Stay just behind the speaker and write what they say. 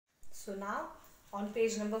So now on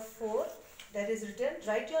page number 4 there is written,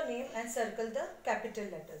 write your name and circle the capital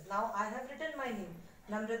letters. Now I have written my name,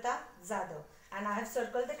 Namrata Zadav, and I have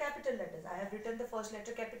circled the capital letters. I have written the first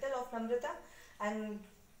letter capital of Namrata and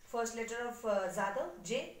first letter of Zadav,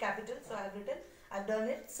 J capital. So I have done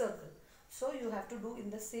it circle. So you have to do in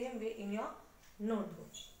the same way in your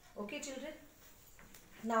notebook. Okay children.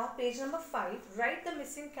 Now page number 5, write the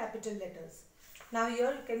missing capital letters. Now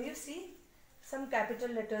here can you see some capital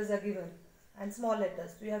letters are given and small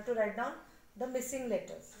letters. So you have to write down the missing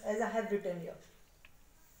letters as I have written here.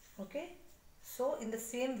 Okay. So in the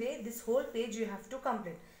same way this whole page you have to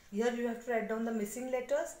complete. Here you have to write down the missing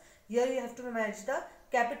letters. Here you have to match the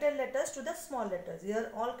capital letters to the small letters.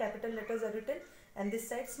 Here all capital letters are written and this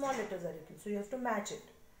side small letters are written. So you have to match it.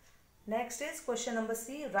 Next is question number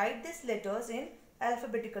C. Write these letters in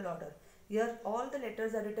alphabetical order. Here all the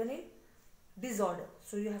letters are written in disorder.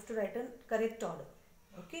 So you have to write in correct order.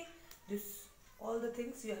 Okay. This all the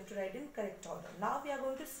things you have to write in correct order. Now we are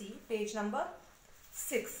going to see page number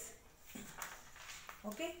 6.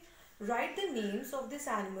 Okay. Write the names of these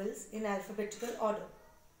animals in alphabetical order.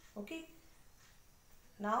 Okay.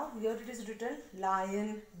 Now here it is written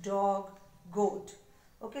lion, dog, goat.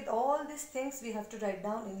 Okay. All these things we have to write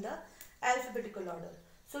down in the alphabetical order.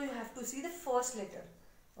 So you have to see the first letter.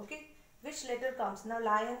 Okay. Which letter comes? Now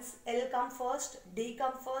lions, L come first, D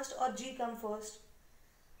come first or G come first?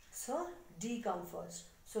 So D come first.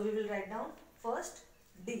 So we will write down first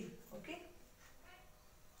D. Okay.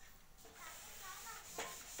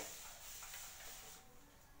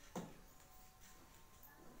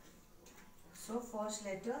 So first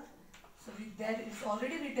letter. So there is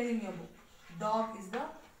already written in your book. Dog is the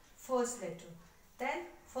first letter. Then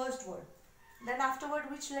first word. Then afterward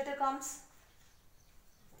which letter comes?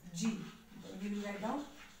 G. We will write down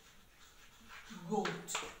goat.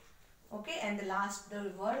 Okay, and the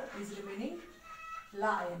word is remaining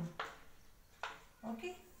lion.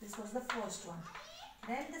 Okay, this was the first one.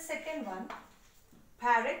 Then the second one,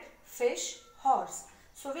 parrot, fish, horse.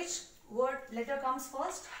 So which word letter comes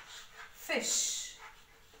first? Fish.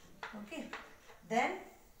 Okay, then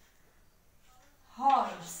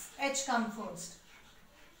horse, H comes first.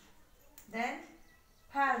 Then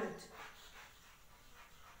parrot.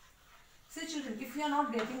 See children, if you are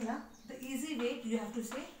not getting the easy way you have to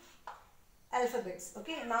say alphabets.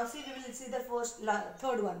 Okay, now see we will see the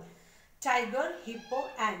third one. Tiger, hippo,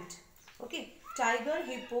 ant. Okay, tiger,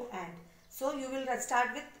 hippo, ant. So you will start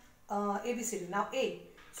with ABCD. Now A.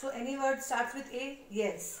 So any word starts with A?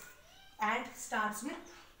 Yes. Ant starts with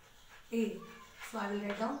A. So I will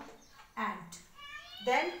write down ant.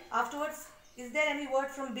 Then afterwards, is there any word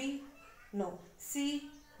from B? No. C?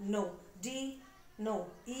 No. D? No.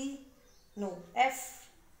 E? No. F?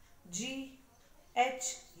 G?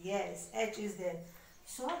 H? Yes. H is there.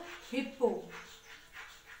 So hippo.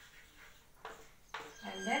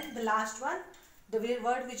 And then the last one, the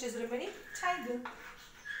word which is remaining, tiger.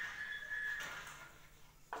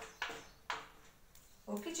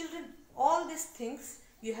 Okay children, all these things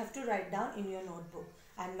you have to write down in your notebook.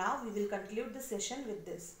 And now we will conclude the session with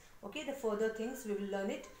this. Okay, the further things we will learn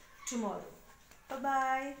it tomorrow.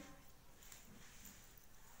 Bye-bye.